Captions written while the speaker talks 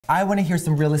I want to hear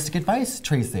some realistic advice,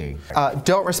 Tracy.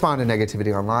 Don't respond to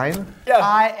negativity online. Yeah.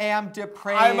 I am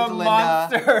depraved, I'm a Linda.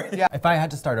 monster. Yeah. If I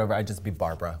had to start over, I'd just be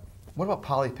Barbara. What about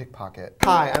Polly Pickpocket?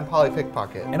 Hi, I'm Polly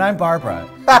Pickpocket. And I'm Barbara.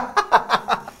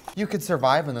 You could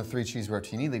survive in the 3-cheese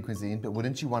rotini cuisine, but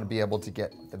wouldn't you want to be able to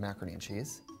get the macaroni and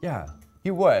cheese? Yeah,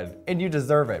 you would. And you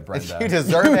deserve it, Brenda. You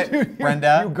deserve it,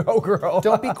 Brenda. You go, girl.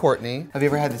 Don't be Courtney. Have you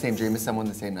ever had the same dream as someone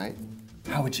the same night?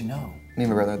 How would you know? Me and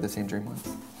my brother had the same dream once.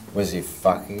 Was he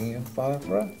fucking you,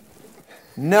 Barbara?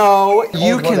 No,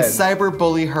 you well can then.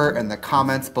 cyberbully her in the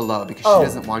comments below because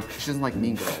she doesn't like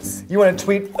mean girls. You want to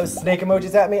tweet snake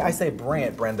emojis at me? I say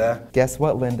brand, Brenda. Guess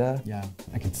what, Linda? Yeah,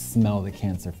 I can smell the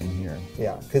cancer from here.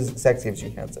 Yeah, because sex gives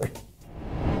you cancer.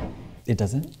 It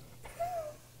doesn't?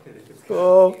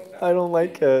 Oh, I don't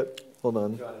like it. Hold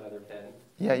on.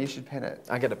 Yeah, you should pin it.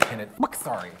 I gotta pin it.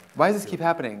 Sorry. Why does this keep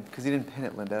happening? Because you didn't pin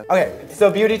it, Linda. Okay, so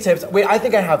beauty tips. Wait, I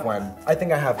think I have one. I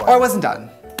have one. Oh, I wasn't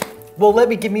done. Well,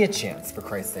 give me a chance, for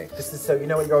Christ's sake. This is so, you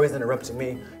know what, you're always interrupting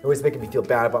me. You're always making me feel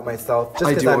bad about myself. Just I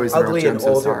because do I'm always ugly interrupt you, and I'm so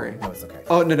older. sorry. No, it's okay.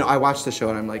 Oh, no, I watched the show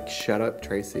and I'm like, shut up,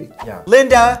 Tracy. Yeah.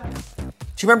 Linda! Do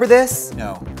you remember this?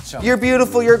 No. You're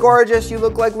beautiful, you're gorgeous, you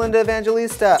look like Linda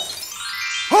Evangelista.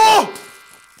 Oh!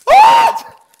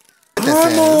 Oh! This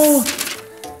is...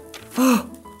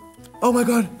 Oh my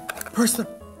God, person.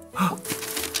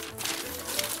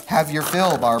 Have your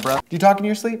fill, Barbara. You talking in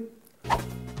your sleep?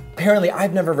 Apparently,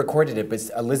 I've never recorded it,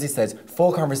 but Lizzie says,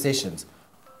 full conversations.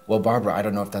 Well, Barbara, I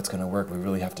don't know if that's gonna work. We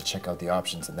really have to check out the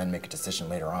options and then make a decision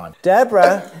later on.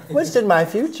 Deborah, what's in my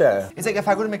future? It's like if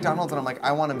I go to McDonald's and I'm like,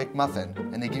 I want a McMuffin,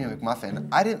 and they give me a McMuffin,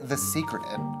 I didn't the secret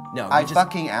it. No, I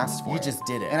fucking asked for it. You just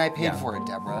did it. And I paid Yeah. for it,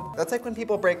 Deborah. That's like when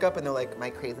people break up and they're like,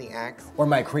 my crazy ex. Or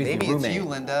my crazy Maybe roommate. it's you,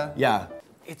 Linda. Yeah.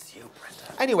 It's you,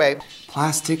 Brenda. Anyway,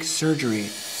 plastic surgery.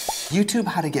 YouTube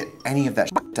how to get any of that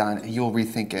shit done and you'll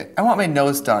rethink it. I want my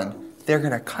nose done. They're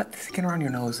gonna cut the skin around your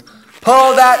nose.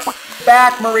 Pull that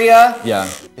back, Maria. Yeah.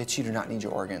 Bitch, you do not need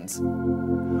your organs.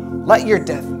 Let your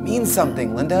death mean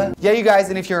something, Linda. Yeah, you guys,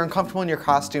 and if you're uncomfortable in your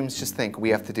costumes, just think we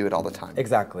have to do it all the time.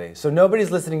 Exactly. So nobody's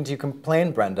listening to you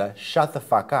complain, Brenda. Shut the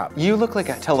fuck up. You look like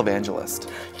a televangelist.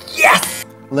 Yes!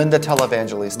 Linda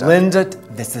Televangelista. Linda,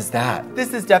 this is that.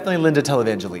 This is definitely Linda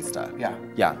Televangelista. Yeah.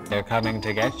 Yeah. They're coming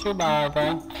to get you,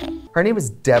 Barbara. Her name is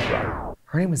Deborah.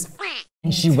 Her name is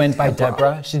She went by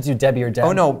Deborah? She'd do Debbie or Deb?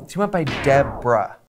 Oh no, she went by Deborah.